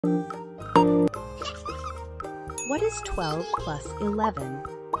What is 12 plus 11?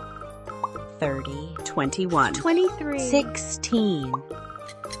 30, 21, 23, 16.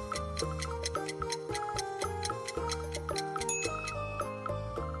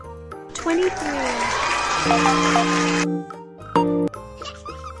 23.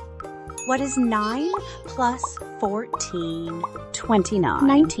 What is 9 plus 14? 29,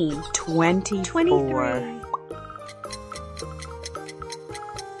 19, 24, 23.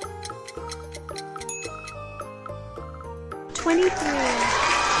 23.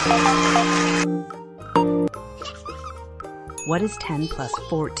 What is 10 plus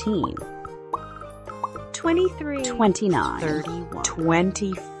 14? 23. 29, 31.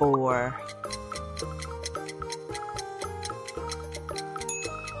 24,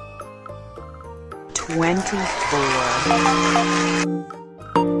 24.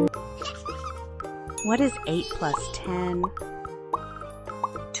 What is 8 plus 10?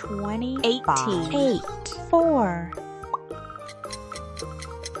 20. 18, 8. 4.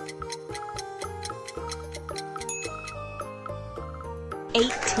 18.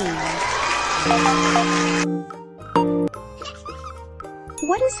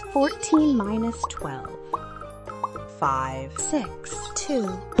 What is 14 minus 12? 5, 6, 2.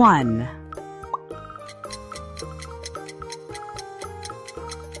 1.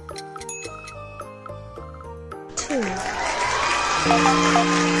 2.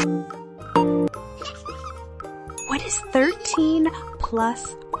 What is 13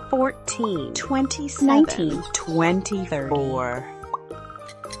 plus 14? 27. 19, 24,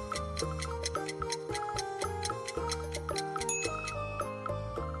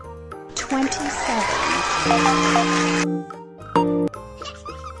 27.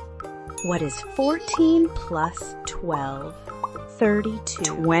 What is 14 plus 12? 32.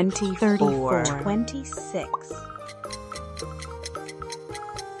 24, 34. 26.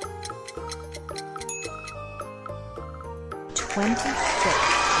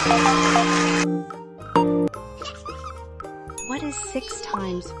 26. What is 6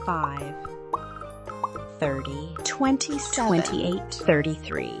 times 5? 30. 27. 28,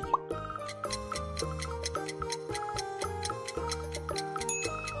 33,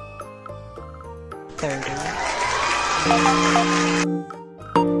 30.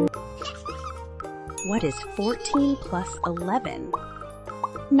 What is 14 plus 11?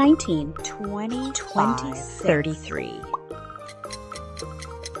 19. 20. 26. 33,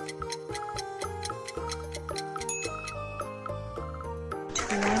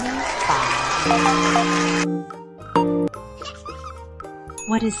 25.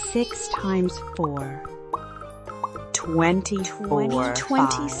 What is 6 times 4? 24,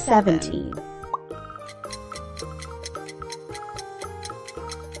 27. 17,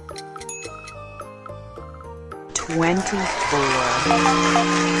 24,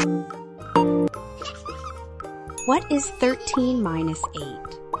 What is 13 minus 8?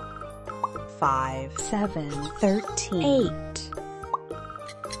 5, 7. 13. 8.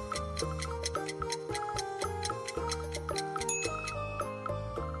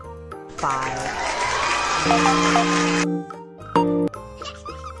 5.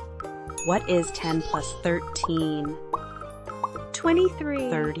 What is 10 plus 13? 23.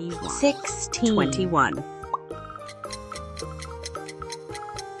 31, 16. 21,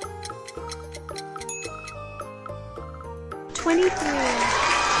 23.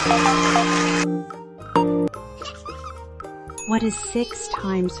 What is 6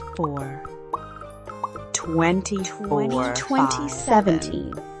 times 4? 24, 27.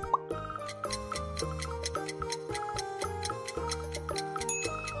 17,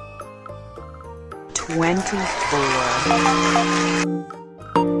 24,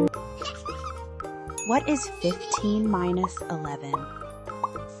 What is 15 minus 11?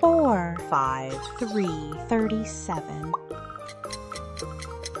 4. 5, 3. 37.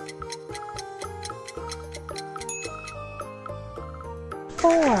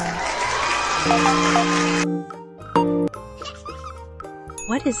 4.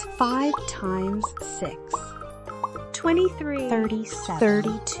 What is 5 times 6? 23. 37.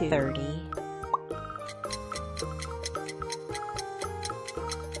 32. 30,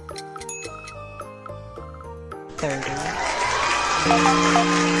 30.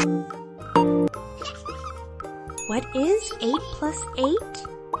 What is 8 plus 8?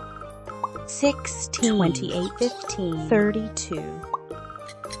 16. 28, 15. 32.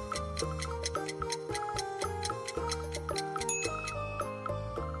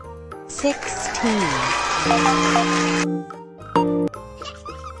 16.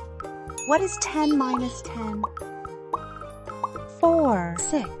 What is 10 minus 10? 4.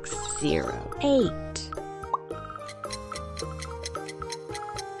 6. 0, 8.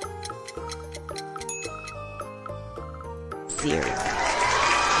 0.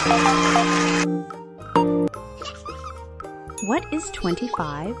 What is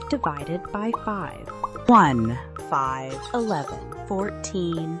 25 divided by 5? 1, 5, 11,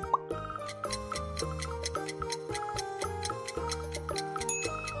 14.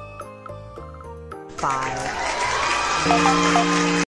 5.